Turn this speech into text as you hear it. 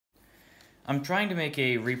I'm trying to make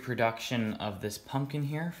a reproduction of this pumpkin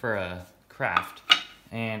here for a craft,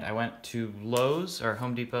 and I went to Lowe's or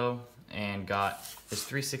Home Depot and got this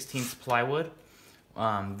 3/16 plywood.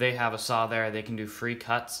 They have a saw there. They can do free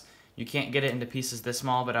cuts. You can't get it into pieces this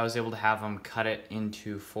small, but I was able to have them cut it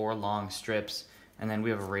into 4 long strips, and then we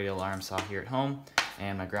have a radial arm saw here at home,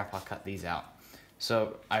 and my grandpa cut these out.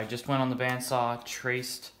 So I just went on the bandsaw,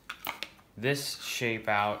 traced this shape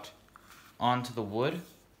out onto the wood.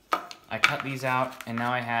 I cut these out, and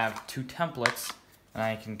now I have 2 templates, and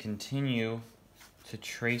I can continue to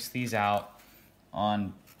trace these out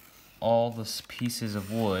on all the pieces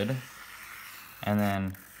of wood, and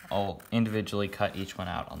then I'll individually cut each one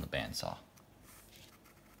out on the bandsaw.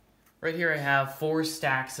 Right here I have 4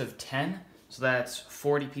 stacks of 10, so that's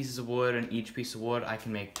 40 pieces of wood, and each piece of wood I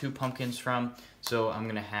can make 2 pumpkins from, so I'm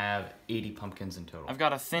gonna have 80 pumpkins in total. I've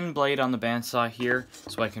got a thin blade on the bandsaw here,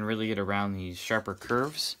 so I can really get around these sharper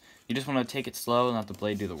curves. You just want to take it slow and let the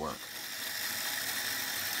blade do the work.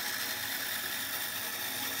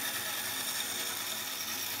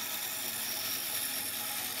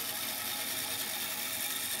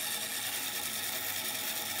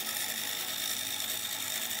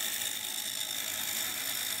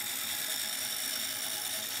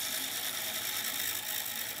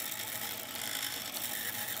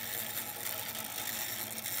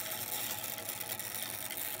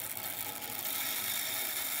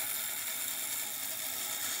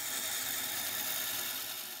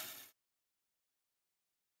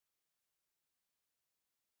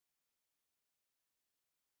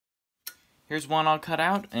 Here's one all cut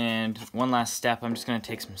out, and one last step, I'm just going to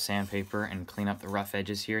take some sandpaper and clean up the rough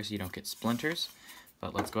edges here so you don't get splinters.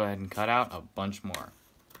 But let's go ahead and cut out a bunch more.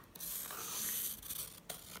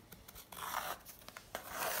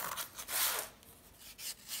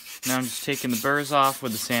 Now I'm just taking the burrs off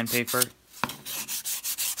with the sandpaper.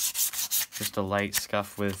 Just a light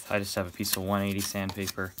scuff with, I just have a piece of 180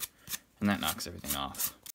 sandpaper, and that knocks everything off.